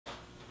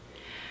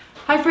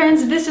Hi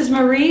friends, this is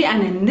Marie,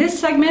 and in this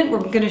segment we're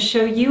going to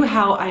show you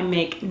how I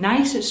make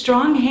nice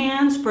strong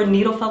hands for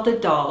needle felted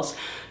dolls.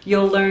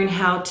 You'll learn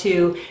how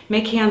to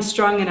make hands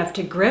strong enough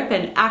to grip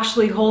and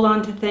actually hold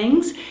on to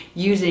things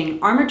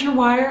using armature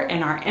wire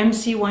and our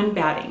MC1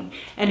 batting.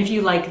 And if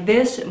you like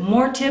this,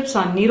 more tips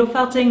on needle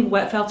felting,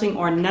 wet felting,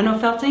 or nano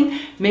felting,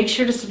 make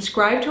sure to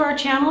subscribe to our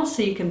channel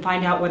so you can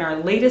find out when our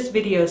latest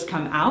videos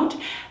come out.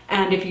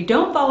 And if you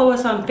don't follow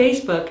us on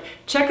Facebook,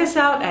 check us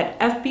out at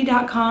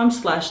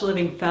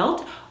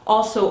fb.com/livingfelt.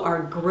 Also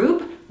our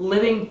group,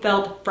 Living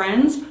Felt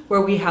Friends,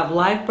 where we have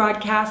live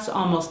broadcasts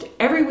almost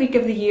every week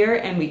of the year,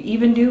 and we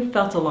even do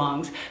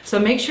felt-alongs. So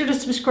make sure to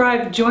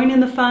subscribe, join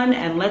in the fun,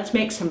 and let's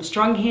make some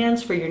strong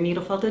hands for your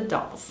needle felted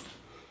dolls.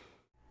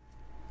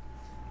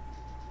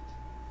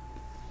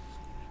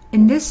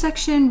 In this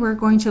section, we're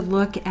going to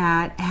look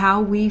at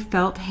how we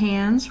felt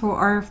hands for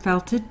our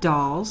felted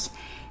dolls.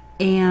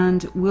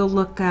 And we'll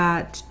look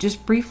at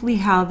just briefly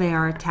how they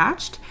are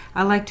attached.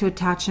 I like to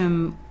attach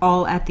them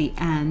all at the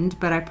end,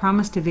 but I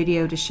promised a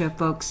video to show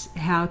folks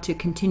how to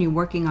continue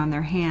working on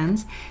their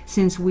hands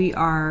since we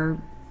are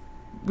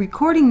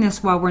recording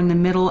this while we're in the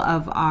middle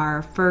of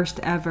our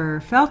first ever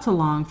felt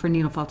along for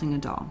needle felting a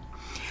doll.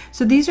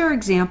 So these are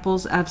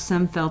examples of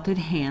some felted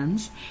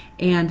hands,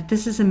 and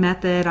this is a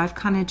method I've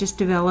kind of just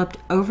developed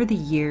over the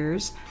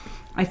years.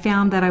 I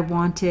found that I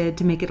wanted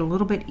to make it a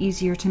little bit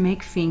easier to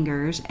make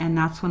fingers, and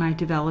that's when I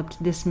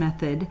developed this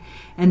method.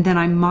 And then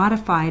I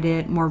modified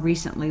it more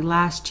recently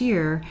last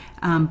year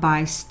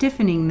by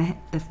stiffening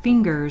the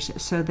fingers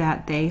so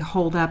that they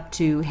hold up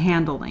to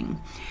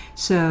handling.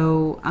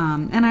 So,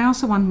 and I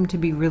also want them to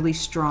be really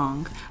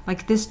strong.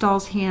 Like this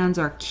doll's hands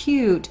are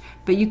cute,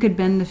 but you could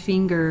bend the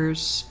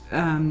fingers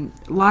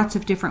lots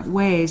of different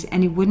ways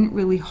and he wouldn't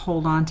really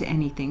hold on to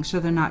anything. So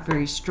they're not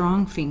very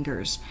strong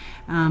fingers.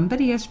 But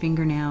he has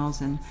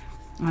fingernails, and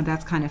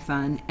that's kind of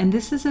fun. And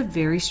this is a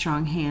very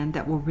strong hand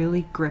that will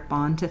really grip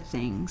onto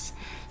things.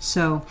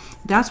 So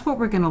that's what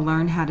we're going to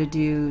learn how to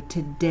do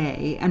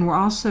today. And we're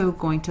also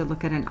going to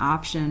look at an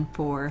option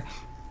for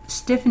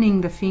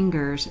stiffening the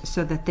fingers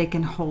so that they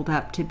can hold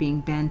up to being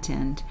bent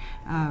and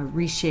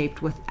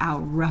reshaped without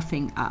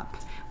roughing up,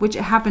 which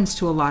happens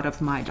to a lot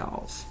of my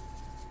dolls.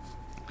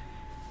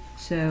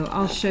 So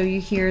I'll show you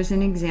here as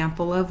an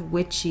example of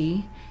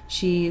Witchy.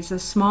 She is a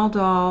small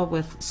doll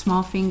with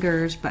small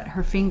fingers, but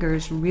her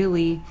fingers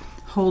really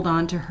hold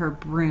on to her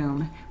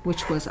broom,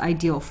 which was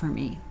ideal for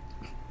me.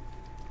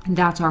 And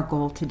that's our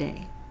goal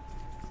today.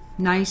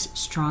 Nice,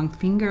 strong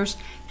fingers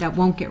that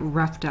won't get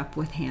roughed up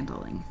with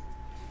handling.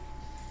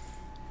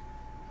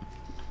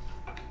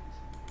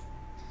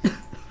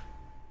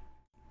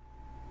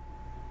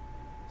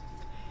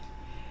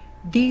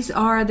 These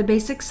are the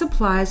basic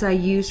supplies I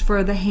use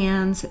for the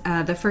hands.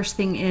 The first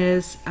thing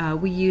is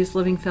we use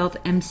Living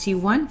Felt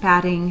MC1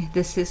 batting.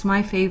 This is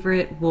my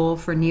favorite wool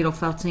for needle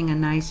felting, a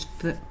nice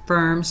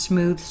firm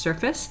smooth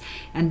surface,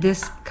 and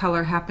this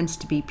color happens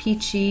to be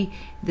peachy.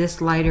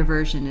 This lighter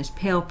version is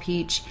pale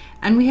peach,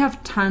 and we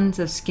have tons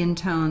of skin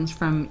tones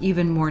from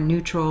even more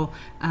neutral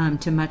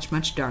to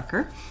much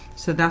darker,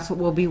 so that's what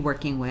we'll be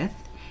working with.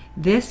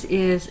 This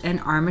is an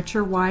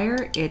armature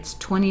wire. It's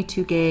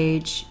 22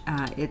 gauge.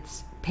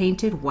 It's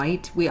painted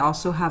white. We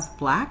also have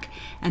black,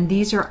 and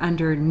these are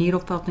under Needle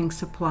Felting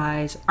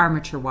Supplies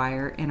armature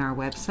wire in our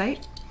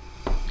website.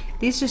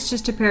 These are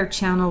just a pair of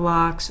channel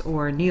locks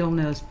or needle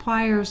nose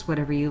pliers,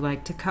 whatever you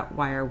like to cut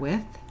wire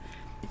with.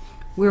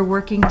 We're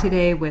working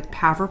today with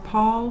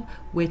Paverpol,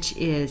 which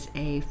is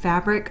a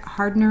fabric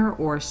hardener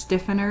or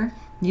stiffener.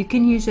 You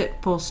can use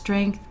it full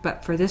strength,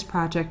 but for this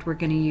project we're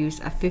going to use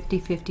a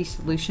 50-50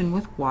 solution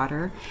with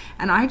water.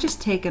 And I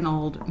just take an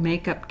old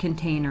makeup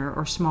container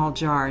or small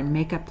jar and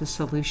make up the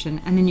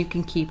solution, and then you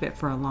can keep it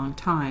for a long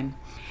time.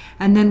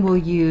 And then we'll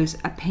use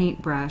a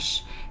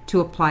paintbrush to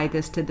apply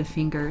this to the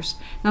fingers.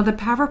 Now the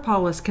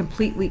Paverpol is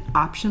completely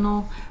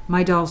optional.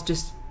 My dolls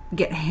just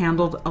get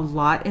handled a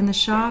lot in the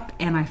shop,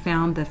 and I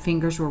found the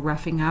fingers were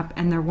roughing up,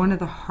 and they're one of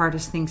the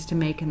hardest things to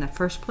make in the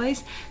first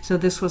place. So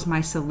this was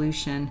my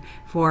solution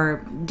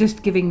for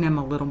just giving them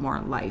a little more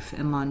life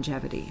and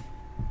longevity.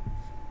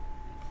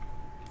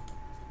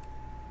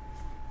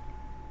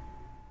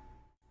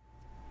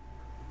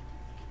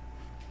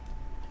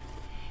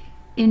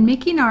 In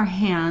making our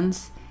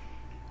hands,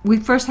 we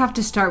first have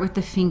to start with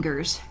the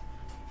fingers.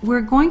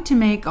 We're going to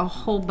make a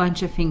whole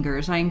bunch of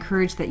fingers. I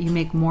encourage that you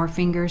make more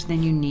fingers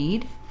than you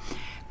need.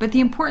 But the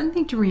important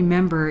thing to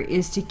remember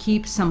is to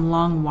keep some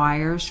long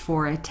wires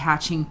for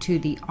attaching to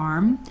the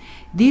arm.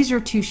 These are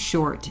too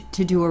short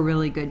to do a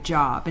really good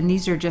job, and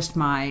these are just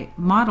my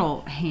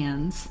model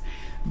hands,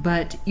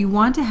 but you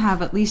want to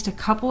have at least a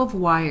couple of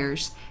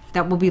wires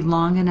that will be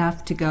long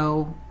enough to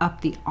go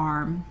up the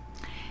arm.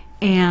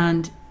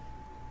 And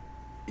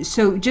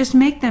so just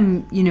make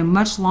them,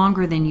 much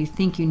longer than you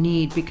think you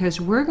need, because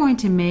we're going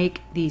to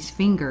make these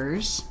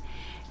fingers,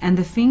 and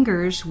the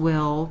fingers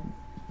will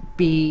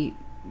be,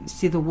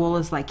 see, the wool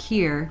is like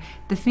here,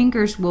 the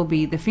fingers will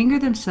be the finger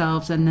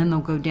themselves, and then they'll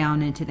go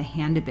down into the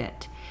hand a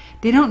bit.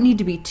 They don't need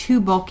to be too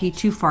bulky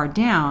too far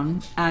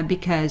down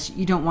because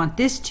you don't want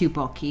this too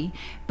bulky,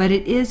 but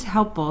it is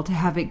helpful to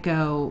have it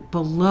go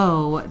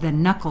below the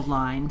knuckle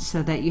line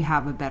so that you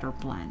have a better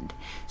blend.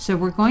 So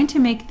we're going to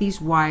make these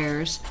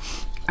wires.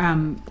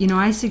 You know,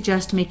 I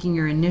suggest making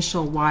your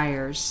initial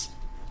wires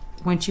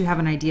once you have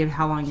an idea of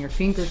how long your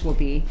fingers will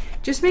be.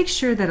 Just make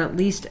sure that at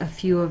least a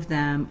few of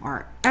them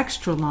are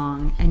extra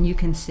long and you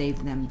can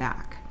save them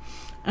back.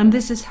 And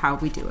this is how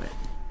we do it.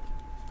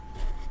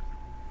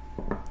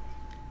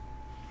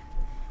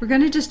 We're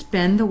going to just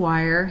bend the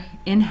wire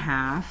in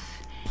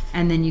half,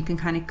 and then you can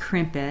kind of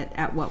crimp it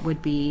at what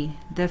would be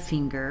the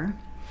finger.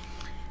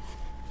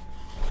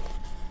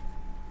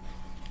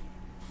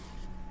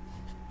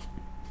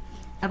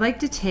 I'd like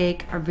to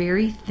take a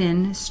very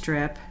thin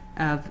strip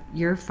of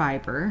your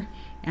fiber,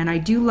 and I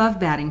do love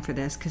batting for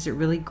this because it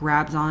really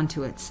grabs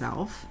onto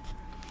itself.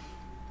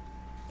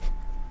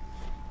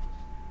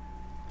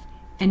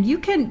 And you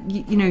can,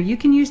 you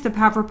can use the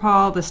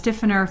Paverpal, the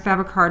stiffener,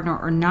 fabric hardener,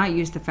 or not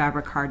use the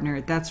fabric hardener.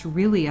 That's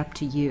really up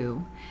to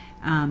you.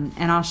 And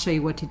I'll show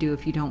you what to do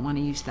if you don't want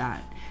to use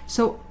that.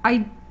 So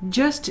I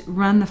just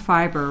run the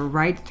fiber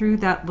right through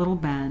that little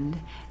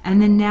bend,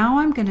 and then now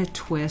I'm going to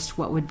twist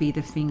what would be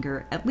the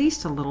finger at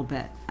least a little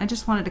bit. I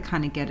just wanted to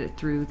kind of get it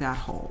through that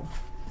hole.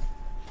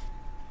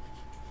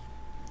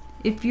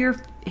 If your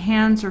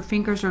hands or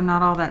fingers are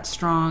not all that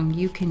strong,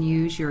 you can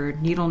use your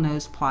needle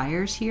nose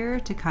pliers here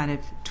to kind of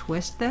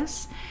twist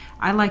this.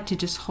 I like to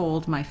just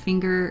hold my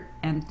finger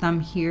and thumb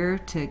here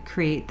to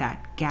create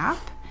that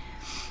gap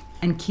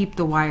and keep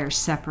the wires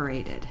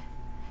separated.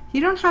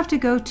 You don't have to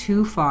go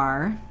too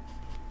far,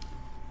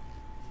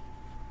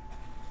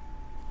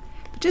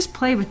 but just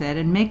play with it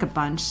and make a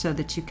bunch so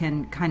that you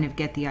can kind of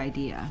get the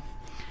idea.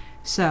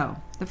 So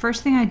the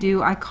first thing I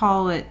do, I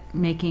call it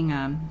making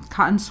a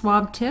cotton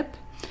swab tip.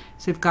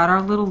 So we've got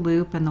our little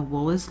loop and the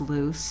wool is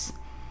loose.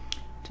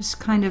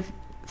 Just kind of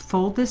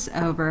fold this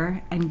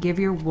over and give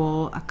your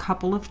wool a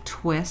couple of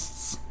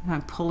twists.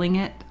 I'm pulling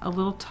it a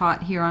little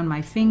taut here on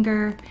my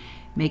finger,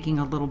 making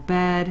a little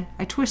bed.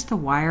 I twist the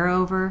wire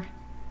over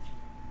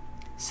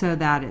so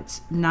that it's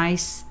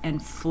nice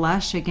and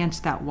flush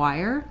against that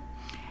wire.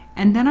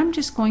 And then I'm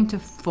just going to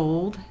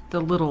fold the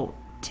little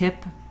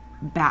tip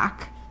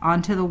back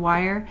onto the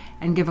wire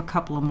and give a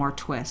couple of more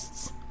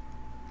twists.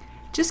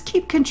 Just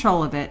keep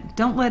control of it.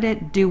 Don't let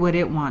it do what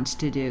it wants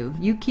to do.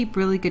 You keep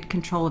really good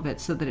control of it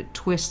so that it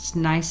twists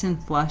nice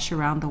and flush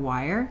around the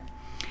wire.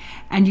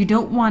 And you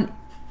want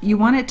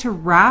it to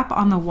wrap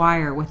on the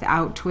wire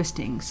without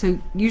twisting. So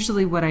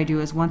usually what I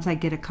do is once I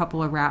get a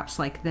couple of wraps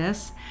like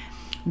this,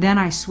 then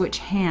I switch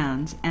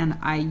hands and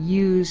I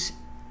use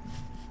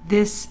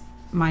this,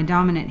 my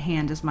dominant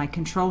hand, as my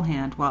control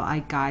hand while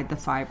I guide the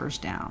fibers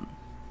down.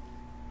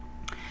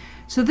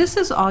 So this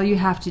is all you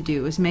have to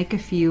do, is make a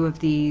few of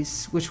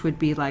these, which would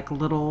be like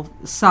little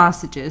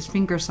sausages,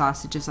 finger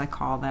sausages I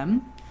call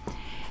them.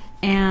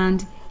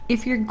 And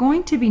if you're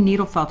going to be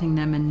needle felting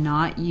them and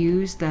not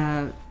use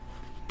the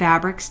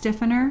fabric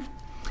stiffener,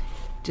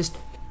 just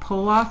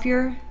pull off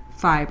your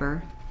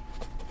fiber,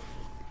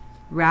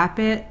 wrap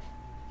it,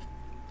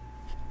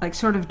 like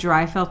sort of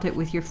dry felt it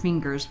with your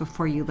fingers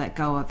before you let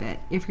go of it.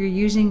 If you're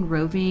using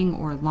roving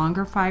or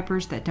longer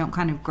fibers that don't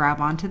kind of grab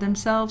onto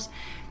themselves,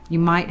 you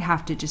might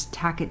have to just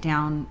tack it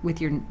down with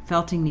your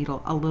felting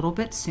needle a little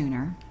bit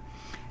sooner.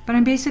 But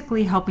I'm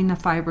basically helping the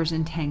fibers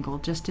entangle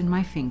just in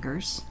my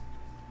fingers.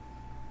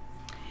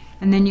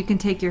 And then you can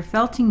take your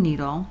felting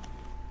needle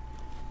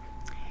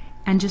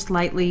and just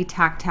lightly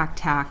tack, tack,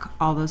 tack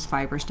all those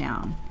fibers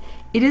down.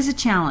 It is a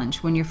challenge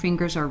when your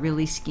fingers are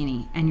really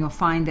skinny, and you'll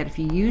find that if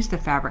you use the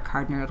fabric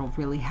hardener, it'll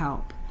really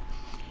help.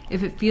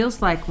 If it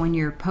feels like when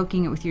you're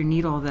poking it with your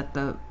needle that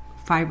the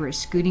fiber is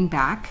scooting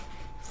back,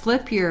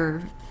 flip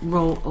your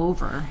roll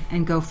over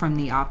and go from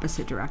the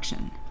opposite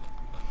direction.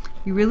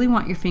 You really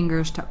want your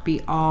fingers to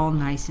be all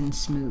nice and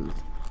smooth.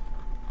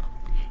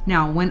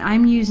 Now, when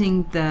I'm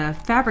using the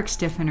fabric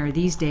stiffener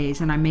these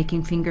days and I'm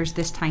making fingers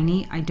this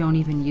tiny, I don't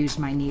even use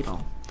my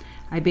needle.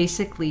 I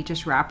basically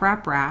just wrap,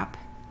 wrap, wrap,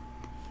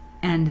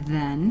 and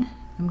then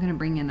I'm going to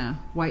bring in a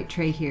white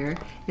tray here.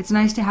 It's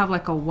nice to have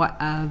like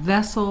a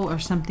vessel or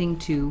something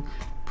to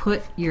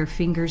put your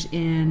fingers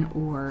in,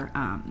 or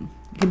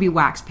it could be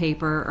wax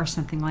paper or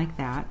something like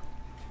that.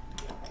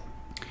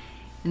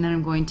 And then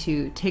I'm going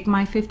to take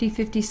my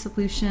 50-50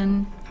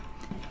 solution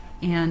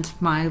and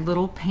my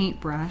little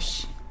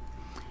paintbrush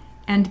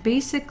and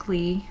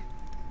basically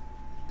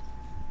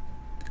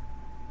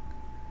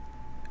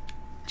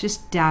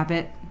just dab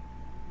it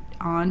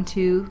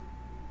onto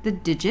the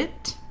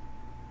digit.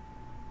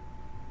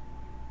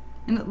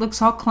 And it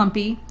looks all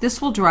clumpy.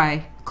 This will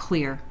dry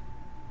clear.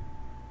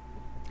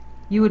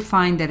 You would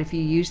find that if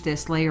you use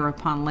this layer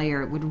upon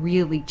layer, it would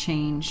really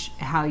change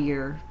how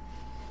your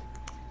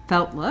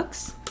felt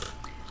looks.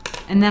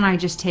 And then I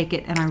just take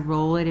it and I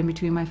roll it in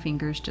between my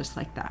fingers just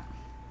like that.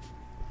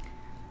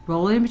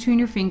 Roll it in between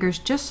your fingers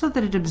just so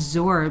that it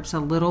absorbs a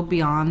little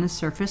beyond the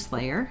surface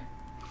layer.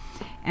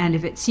 And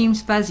if it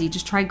seems fuzzy,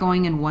 just try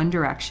going in one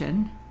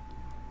direction.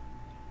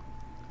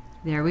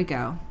 There we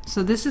go.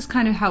 So this is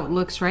kind of how it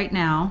looks right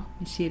now.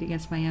 You see it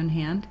against my own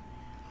hand.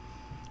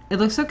 It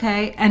looks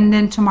okay, and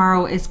then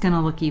tomorrow it's going to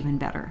look even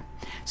better.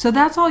 So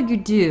that's all you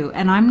do,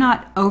 and I'm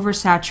not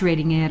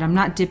oversaturating it. I'm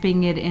not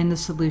dipping it in the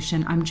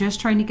solution. I'm just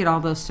trying to get all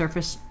those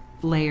surface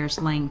layers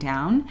laying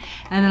down,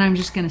 and then I'm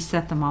just going to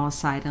set them all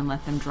aside and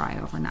let them dry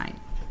overnight.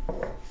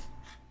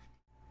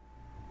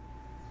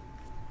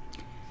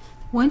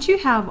 Once you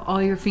have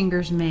all your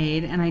fingers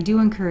made, and I do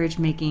encourage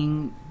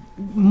making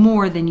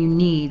more than you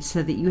need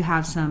so that you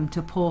have some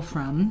to pull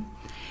from,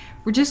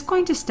 we're just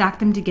going to stack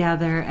them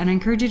together, and I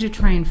encourage you to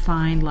try and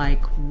find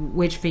like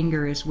which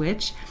finger is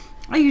which.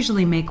 I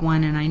usually make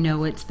one and I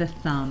know it's the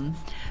thumb,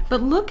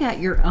 but look at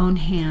your own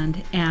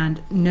hand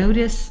and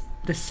notice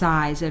the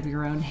size of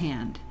your own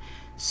hand.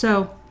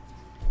 So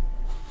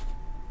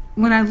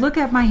when I look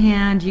at my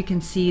hand, you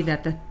can see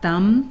that the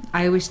thumb,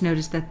 I always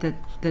notice that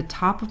the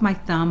top of my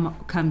thumb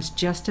comes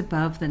just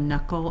above the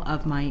knuckle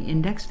of my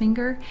index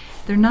finger.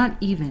 They're not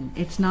even.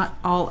 It's not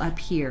all up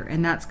here,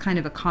 and that's kind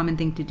of a common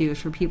thing to do, is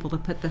for people to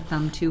put the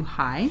thumb too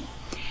high.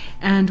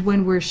 And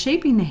when we're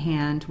shaping the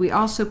hand, we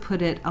also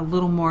put it a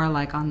little more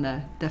like on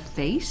the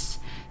face.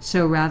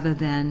 So rather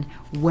than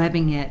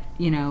webbing it,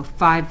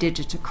 5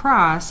 digits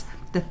across,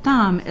 the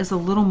thumb is a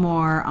little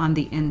more on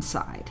the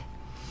inside.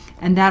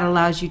 And that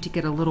allows you to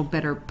get a little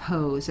better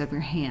pose of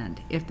your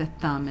hand if the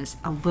thumb is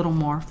a little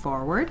more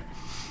forward.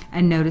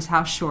 And notice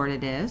how short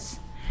it is.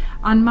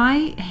 On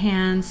my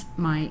hands,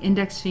 my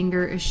index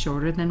finger is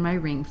shorter than my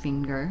ring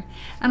finger,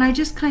 and I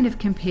just kind of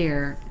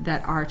compare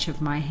that arch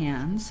of my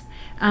hands.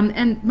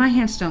 And my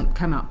hands don't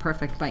come out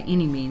perfect by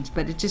any means,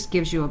 but it just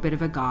gives you a bit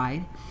of a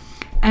guide.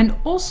 And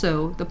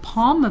also, the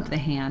palm of the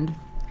hand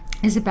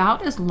is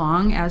about as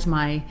long as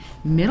my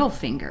middle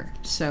finger.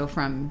 So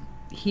from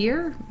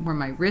here, where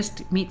my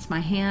wrist meets my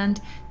hand,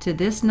 to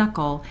this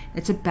knuckle,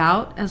 it's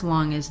about as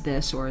long as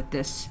this or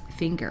this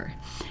finger.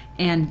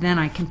 And then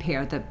I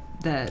compare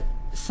the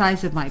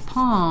size of my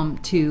palm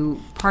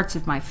to parts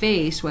of my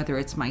face, whether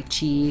it's my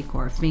cheek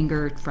or a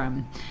finger,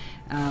 from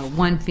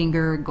one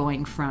finger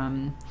going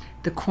from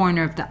the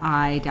corner of the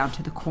eye down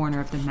to the corner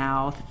of the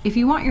mouth. If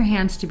you want your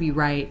hands to be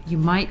right, you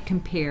might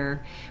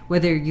compare,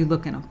 whether you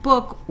look in a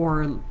book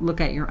or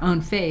look at your own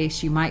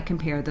face, you might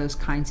compare those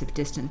kinds of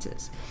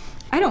distances.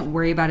 I don't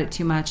worry about it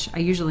too much. I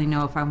usually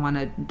know if I want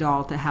a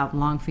doll to have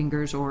long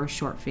fingers or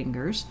short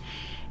fingers.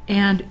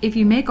 And if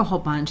you make a whole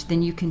bunch,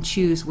 then you can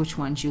choose which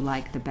ones you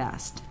like the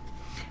best.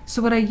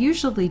 So what I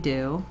usually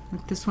do,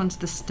 like this one's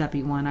the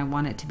stubby one, I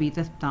want it to be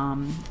the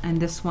thumb, and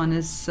this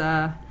one's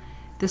a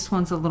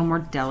little more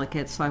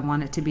delicate, so I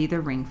want it to be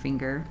the ring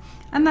finger,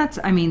 and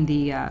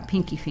the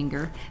pinky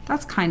finger.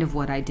 That's kind of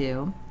what I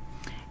do.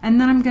 And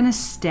then I'm going to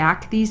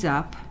stack these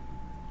up.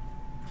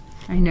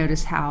 I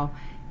notice how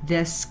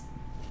this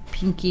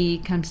pinky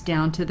comes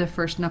down to the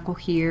first knuckle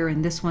here,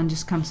 and this one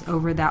just comes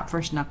over that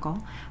first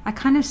knuckle. I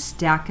kind of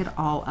stack it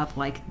all up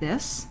like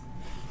this.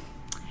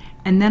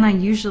 And then I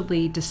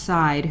usually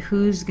decide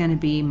who's going to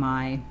be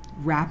my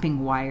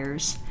wrapping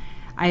wires.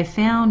 I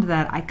found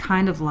that I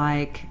kind of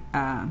like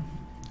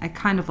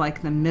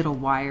the middle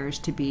wires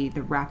to be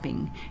the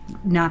wrapping,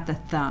 not the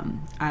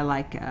thumb. I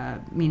like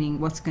meaning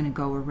what's going to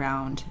go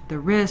around the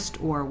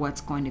wrist or what's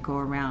going to go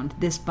around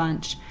this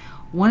bunch.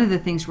 One of the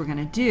things we're going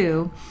to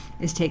do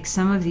is take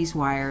some of these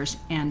wires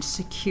and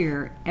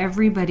secure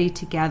everybody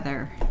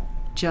together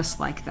just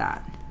like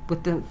that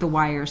with the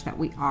wires that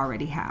we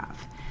already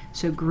have.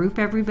 So group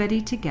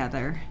everybody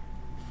together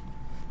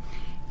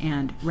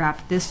and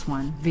wrap this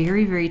one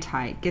very, very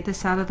tight. Get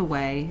this out of the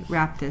way.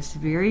 Wrap this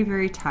very,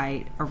 very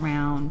tight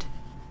around.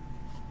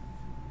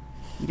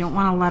 You don't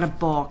want a lot of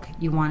bulk.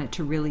 You want it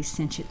to really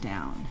cinch it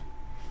down.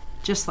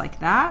 Just like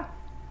that.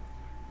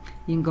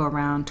 You can go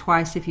around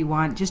twice if you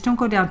want. Just don't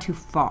go down too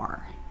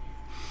far.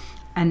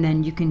 And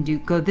then you can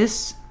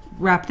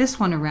wrap this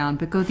one around,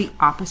 but go the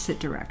opposite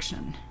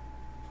direction.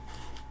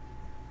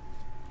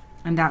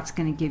 And that's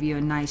going to give you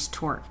a nice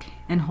torque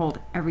and hold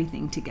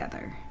everything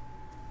together.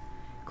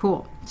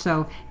 Cool.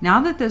 So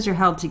now that those are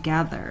held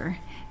together,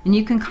 then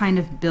you can kind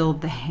of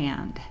build the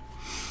hand.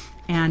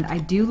 And I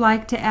do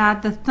like to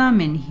add the thumb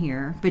in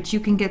here, but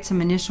you can get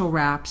some initial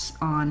wraps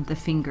on the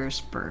fingers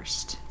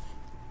first.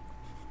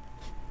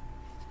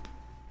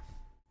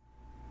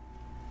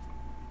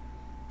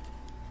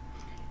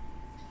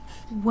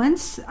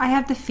 Once I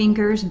have the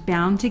fingers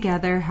bound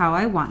together how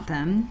I want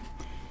them,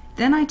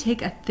 then I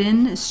take a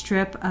thin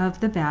strip of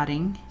the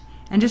batting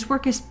and just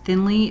work as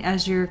thinly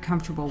as you're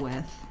comfortable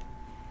with.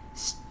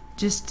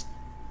 Just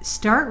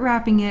start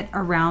wrapping it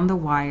around the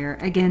wire,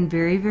 again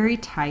very, very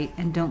tight,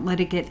 and don't let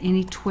it get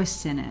any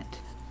twists in it.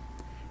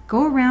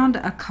 Go around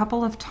a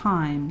couple of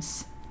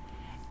times,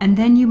 and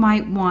then you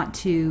might want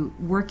to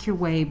work your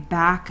way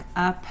back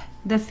up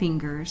the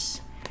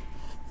fingers.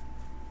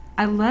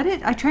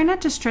 I try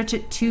not to stretch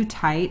it too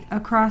tight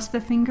across the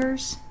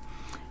fingers.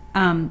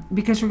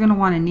 Because we're going to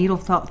want to needle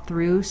felt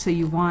through,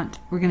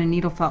 we're going to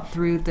needle felt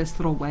through this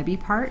little webby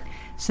part,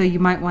 so you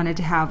might want it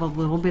to have a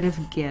little bit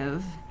of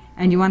give,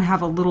 and you want to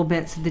have a little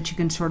bit so that you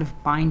can sort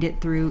of bind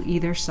it through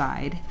either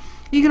side.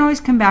 You can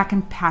always come back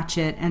and patch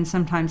it, and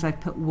sometimes I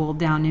put wool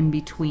down in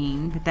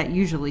between, but that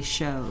usually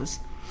shows.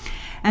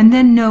 And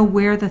then know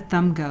where the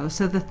thumb goes.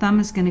 So the thumb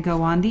is going to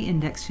go on the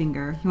index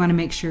finger. You want to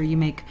make sure you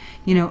make,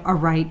 a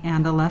right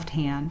and a left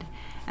hand.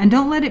 And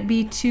don't let it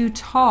be too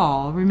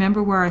tall.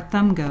 Remember where our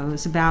thumb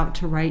goes, about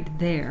to right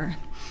there.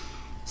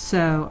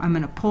 So I'm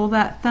going to pull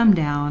that thumb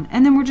down,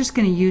 and then we're just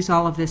going to use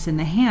all of this in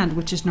the hand,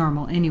 which is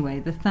normal anyway.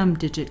 The thumb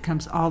digit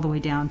comes all the way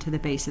down to the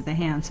base of the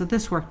hand, so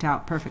this worked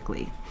out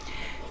perfectly.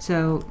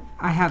 So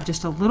I have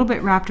just a little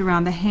bit wrapped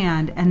around the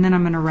hand, and then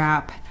I'm going to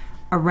wrap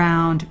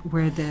around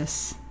where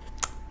this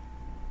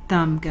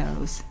thumb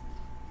goes.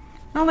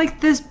 I don't like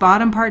this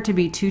bottom part to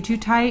be too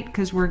tight,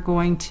 because we're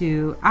going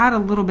to add a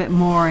little bit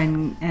more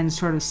and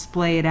sort of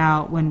splay it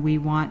out when we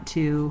want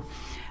to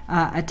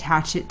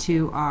attach it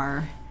to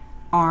our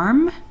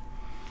arm.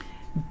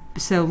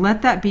 So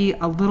let that be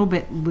a little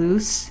bit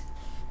loose.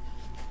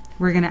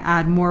 We're going to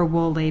add more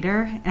wool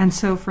later. And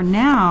so for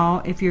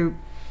now, if you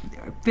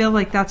feel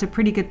like that's a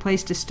pretty good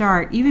place to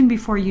start, even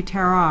before you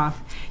tear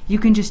off, you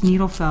can just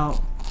needle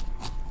felt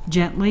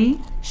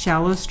gently,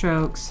 shallow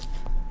strokes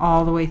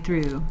all the way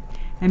through.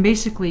 And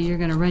basically you're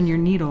going to run your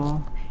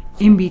needle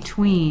in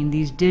between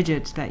these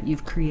digits that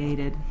you've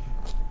created.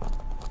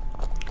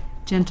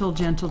 Gentle,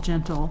 gentle,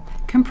 gentle.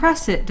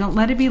 Compress it. Don't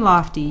let it be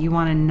lofty. You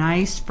want a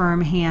nice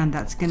firm hand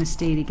that's going to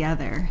stay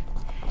together.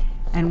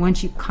 And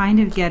once you kind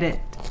of get it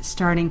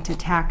starting to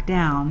tack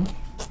down,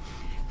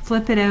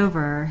 flip it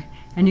over,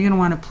 and you're going to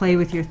want to play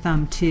with your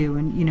thumb too,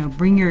 and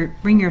bring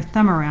your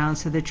thumb around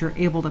so that you're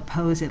able to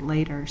pose it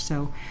later.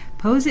 So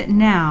pose it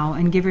now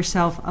and give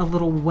yourself a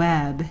little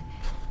web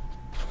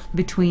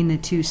between the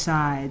two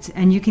sides,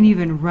 and you can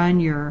even run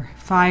your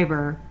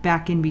fiber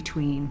back in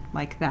between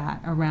like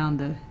that around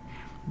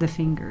the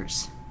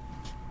fingers.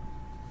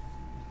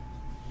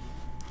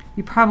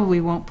 You probably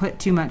won't put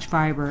too much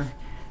fiber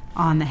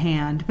on the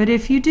hand, but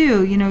if you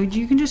do,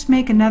 you can just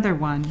make another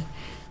one.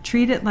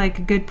 Treat it like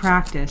a good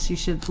practice. You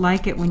should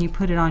like it when you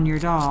put it on your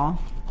doll.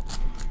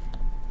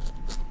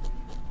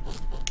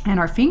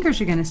 And our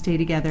fingers are going to stay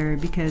together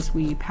because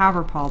we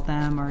powder pulled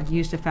them or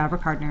used a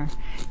fabric hardener.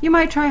 You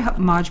might try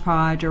Mod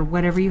Podge or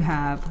whatever you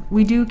have.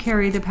 We do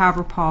carry the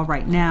powder pull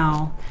right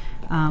now.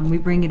 We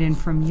bring it in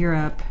from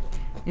Europe.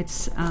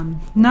 It's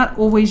not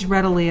always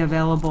readily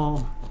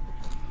available,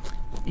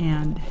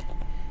 and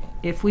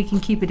if we can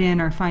keep it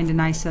in or find a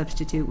nice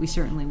substitute, we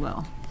certainly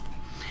will.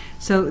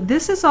 So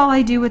this is all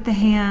I do with the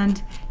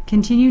hand.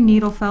 Continue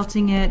needle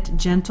felting it,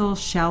 gentle,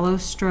 shallow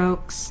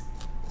strokes.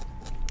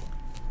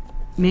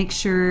 Make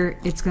sure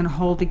it's going to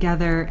hold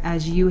together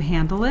as you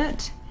handle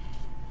it,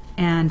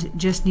 and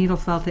just needle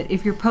felt it.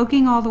 If you're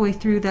poking all the way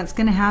through, that's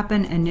going to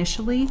happen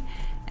initially,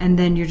 and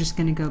then you're just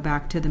going to go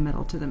back to the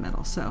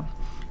middle. So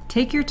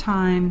take your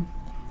time,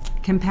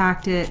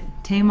 compact it,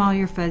 tame all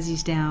your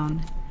fuzzies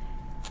down,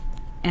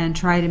 and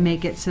try to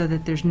make it so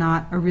that there's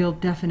not a real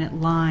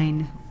definite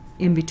line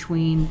in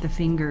between the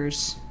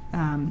fingers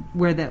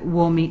where the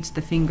wool meets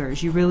the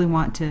fingers. You really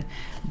want to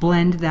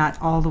blend that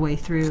all the way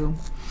through.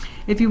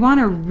 If you want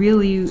a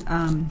really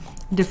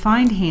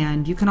defined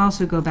hand, you can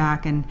also go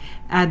back and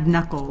add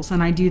knuckles,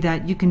 and I do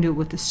that. You can do it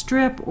with a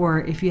strip,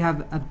 or if you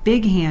have a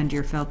big hand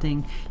you're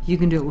felting, you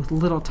can do it with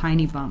little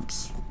tiny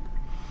bumps.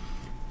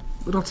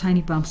 Little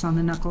tiny bumps on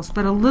the knuckles.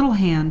 But a little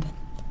hand,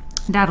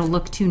 that'll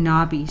look too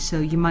knobby, so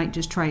you might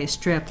just try a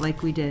strip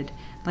like we did,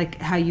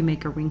 like how you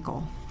make a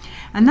wrinkle.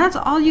 And that's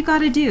all you got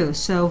to do.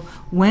 So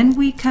when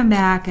we come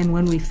back and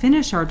when we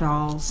finish our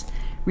dolls,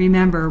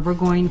 remember, we're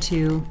going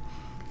to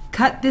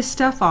cut this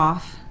stuff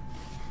off,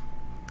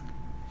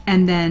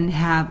 and then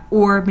have,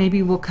 or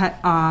maybe we'll cut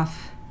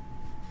off.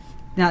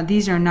 Now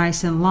these are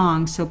nice and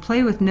long, so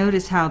play with,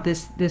 notice how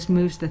this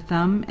moves the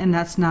thumb, and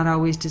that's not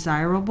always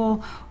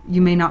desirable.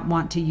 You may not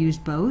want to use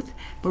both,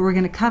 but we're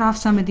going to cut off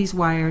some of these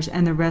wires,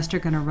 and the rest are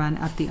going to run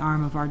up the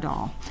arm of our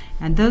doll.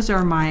 And those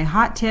are my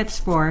hot tips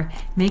for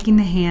making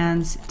the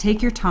hands.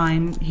 Take your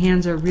time.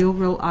 Hands are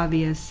real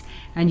obvious,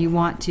 and you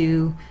want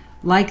to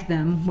like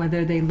them,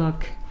 whether they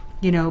look,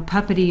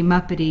 puppety,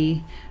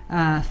 muppety,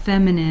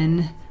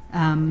 feminine,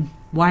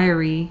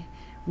 wiry,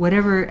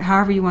 whatever,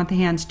 however you want the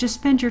hands. Just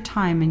spend your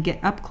time and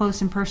get up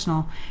close and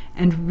personal,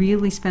 and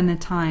really spend the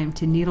time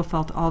to needle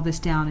felt all this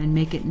down and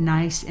make it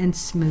nice and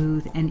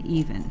smooth and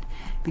even,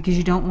 because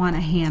you don't want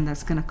a hand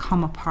that's going to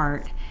come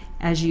apart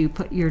as you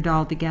put your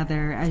doll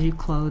together, as you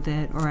clothe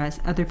it, or as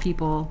other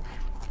people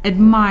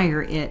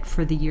admire it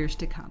for the years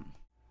to come.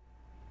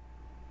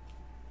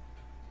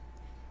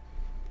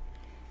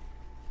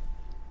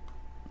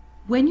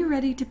 When you're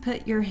ready to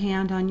put your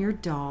hand on your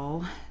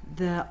doll,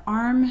 the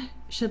arm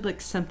should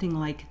look something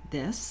like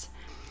this,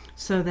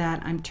 so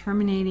that I'm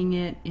terminating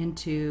it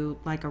into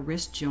like a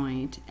wrist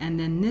joint, and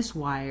then this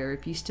wire,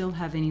 if you still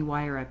have any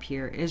wire up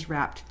here, is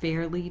wrapped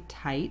fairly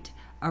tight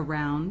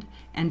around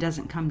and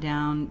doesn't come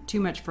down too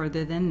much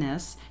further than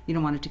this. You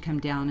don't want it to come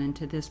down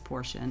into this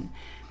portion.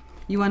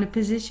 You want to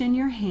position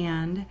your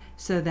hand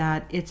so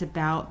that it's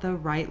about the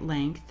right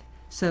length.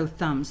 So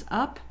thumbs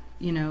up,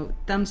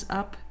 thumbs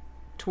up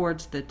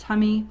towards the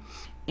tummy,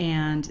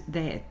 and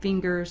the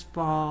fingers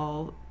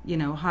fall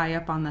high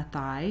up on the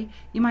thigh.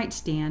 You might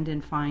stand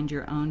and find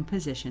your own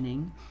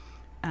positioning.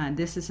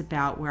 This is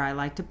about where I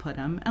like to put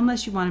them,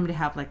 unless you want them to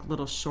have like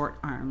little short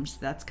arms.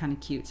 That's kind of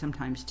cute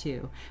sometimes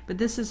too. But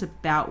this is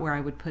about where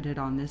I would put it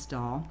on this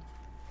doll.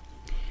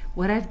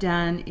 What I've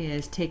done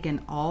is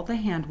taken all the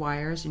hand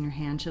wires, and your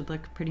hand should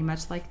look pretty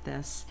much like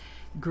this,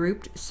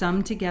 grouped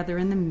some together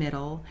in the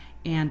middle,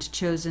 and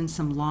chosen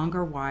some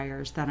longer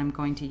wires that I'm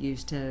going to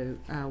use to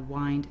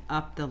wind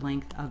up the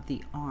length of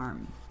the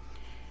arm.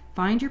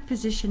 Find your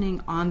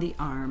positioning on the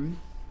arm,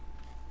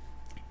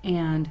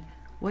 and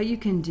what you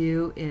can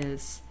do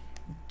is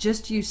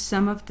just use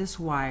some of this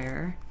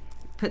wire,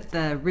 put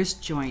the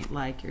wrist joint,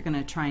 like you're going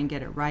to try and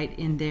get it right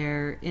in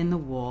there in the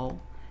wool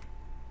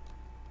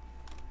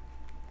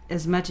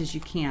as much as you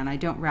can. I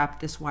don't wrap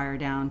this wire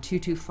down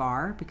too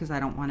far because I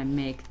don't want to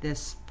make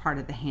this part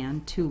of the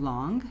hand too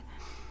long.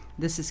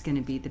 This is going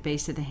to be the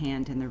base of the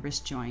hand and the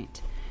wrist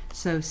joint.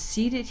 So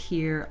seat it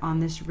here on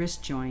this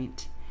wrist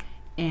joint,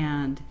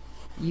 and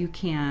you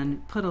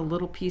can put a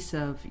little piece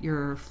of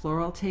your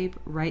floral tape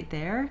right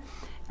there.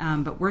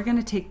 But we're going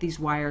to take these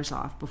wires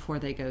off before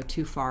they go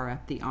too far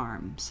up the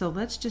arm. So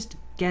let's just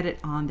get it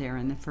on there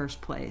in the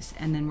first place,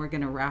 and then we're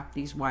going to wrap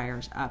these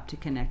wires up to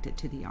connect it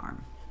to the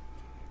arm.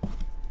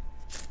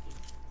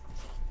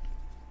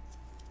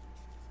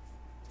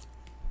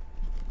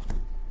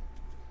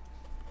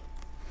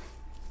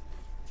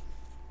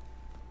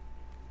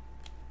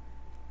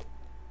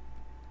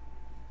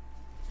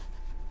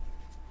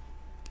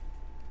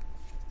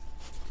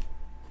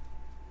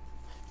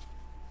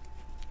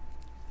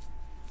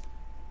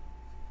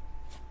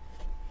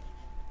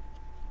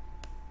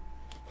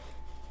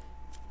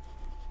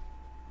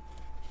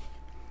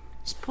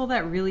 Just pull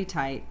that really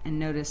tight, and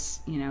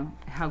notice,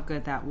 how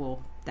good that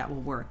will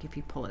work if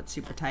you pull it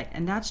super tight.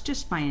 And that's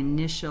just my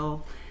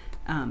initial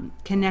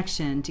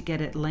connection to get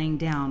it laying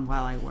down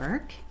while I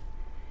work.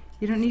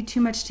 You don't need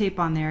too much tape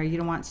on there. You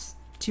don't want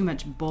too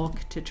much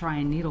bulk to try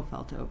and needle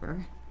felt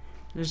over.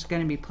 There's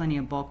going to be plenty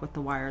of bulk with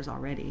the wires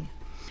already.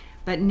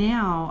 But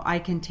now I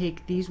can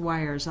take these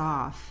wires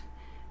off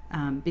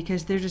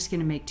because they're just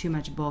going to make too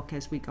much bulk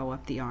as we go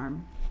up the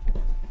arm.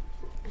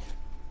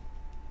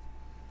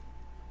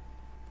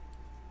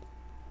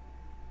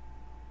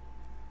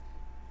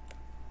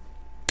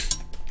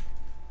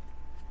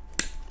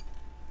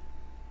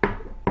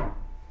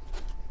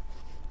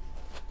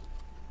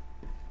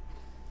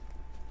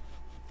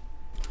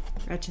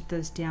 Ratchet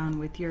those down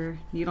with your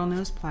needle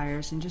nose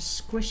pliers and just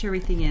squish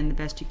everything in the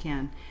best you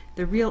can.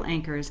 The real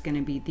anchor is going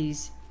to be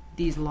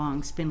these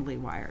long spindly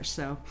wires.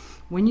 So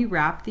when you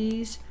wrap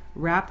these,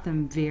 wrap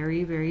them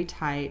very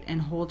tight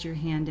and hold your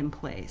hand in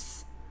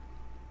place.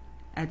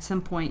 At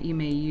some point you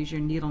may use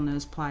your needle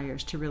nose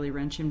pliers to really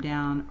wrench them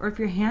down, or if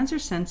your hands are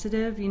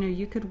sensitive,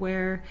 you could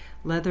wear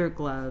leather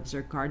gloves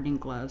or gardening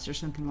gloves or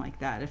something like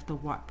that if the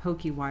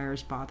pokey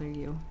wires bother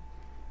you.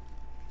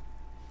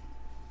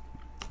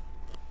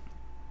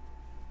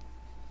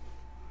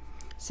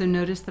 So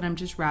notice that I'm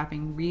just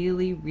wrapping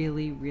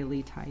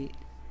really tight.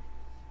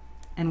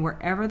 And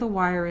wherever the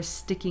wire is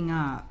sticking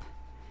up,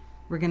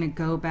 we're going to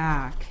go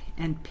back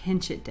and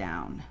pinch it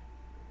down,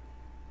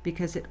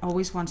 because it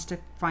always wants to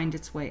find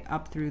its way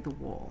up through the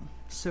wool.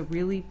 So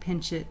really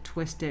pinch it,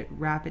 twist it,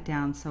 wrap it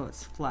down so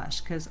it's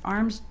flush, because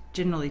arms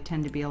generally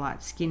tend to be a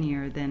lot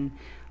skinnier than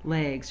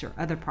legs or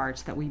other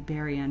parts that we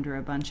bury under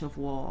a bunch of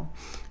wool.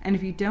 And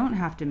if you don't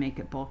have to make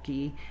it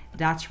bulky,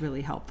 that's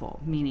really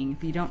helpful, meaning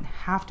if you don't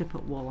have to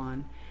put wool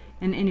on.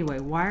 And anyway,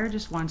 wire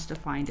just wants to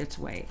find its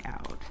way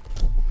out.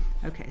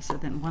 Okay, so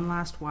then one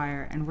last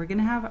wire, and we're going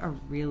to have a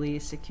really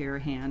secure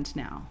hand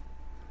now.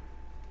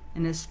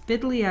 And as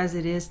fiddly as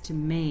it is to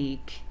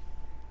make,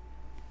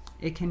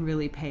 it can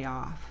really pay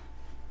off.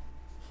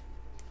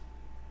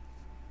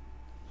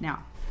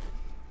 Now,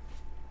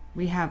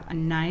 we have a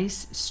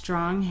nice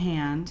strong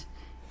hand,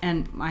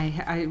 and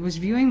I was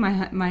viewing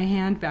my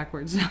hand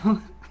backwards,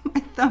 so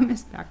my thumb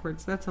is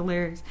backwards. That's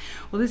hilarious.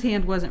 Well, this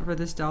hand wasn't for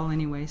this doll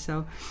anyway,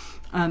 so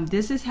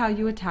this is how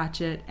you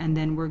attach it, and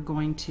then we're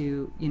going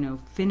to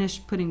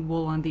finish putting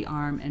wool on the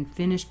arm and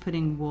finish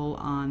putting wool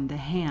on the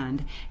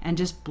hand and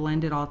just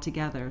blend it all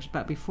together.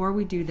 But before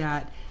we do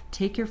that,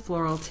 take your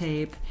floral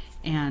tape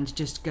and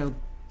just go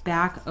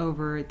back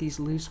over these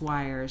loose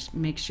wires.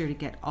 Make sure to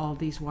get all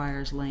these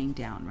wires laying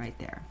down right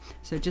there.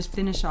 So just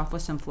finish off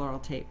with some floral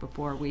tape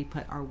before we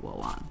put our wool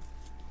on.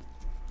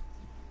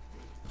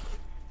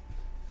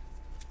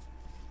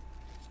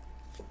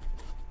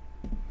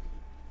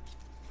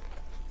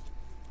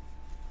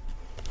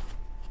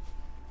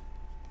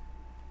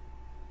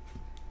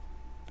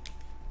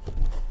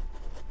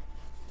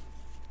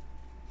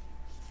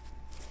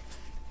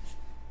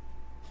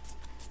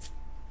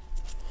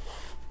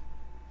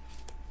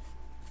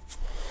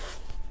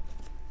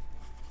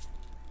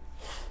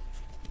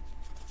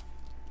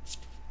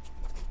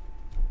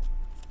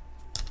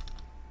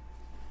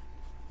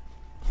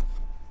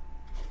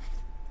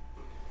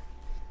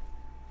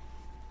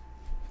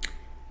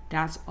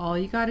 That's all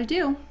you got to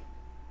do.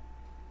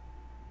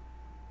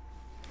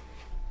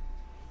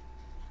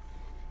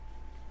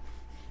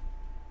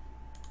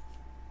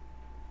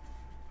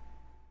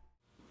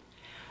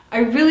 I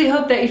really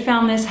hope that you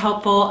found this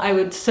helpful. I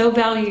would so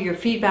value your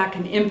feedback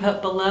and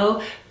input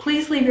below.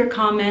 Please leave your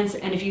comments,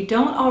 and if you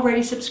don't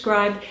already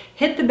subscribe,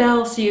 hit the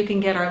bell so you can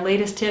get our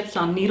latest tips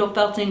on needle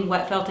felting,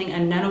 wet felting,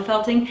 and nano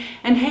felting.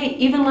 And hey,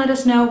 even let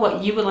us know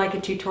what you would like a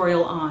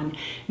tutorial on.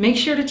 Make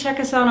sure to check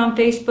us out on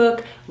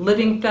Facebook,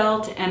 Living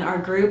Felt, and our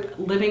group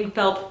Living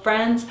Felt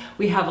Friends.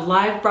 We have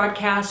live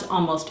broadcasts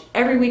almost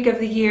every week of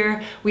the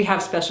year. We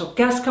have special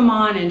guests come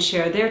on and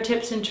share their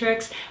tips and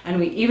tricks, and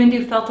we even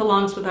do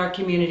felt-alongs with our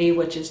community,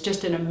 which is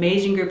just an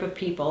amazing group of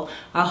people.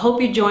 I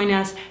hope you join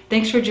us.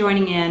 Thanks for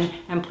joining in,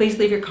 and please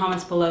leave your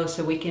comments below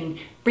so we can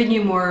bring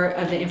you more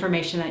of the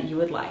information that you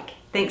would like.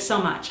 Thanks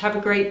so much. Have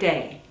a great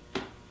day.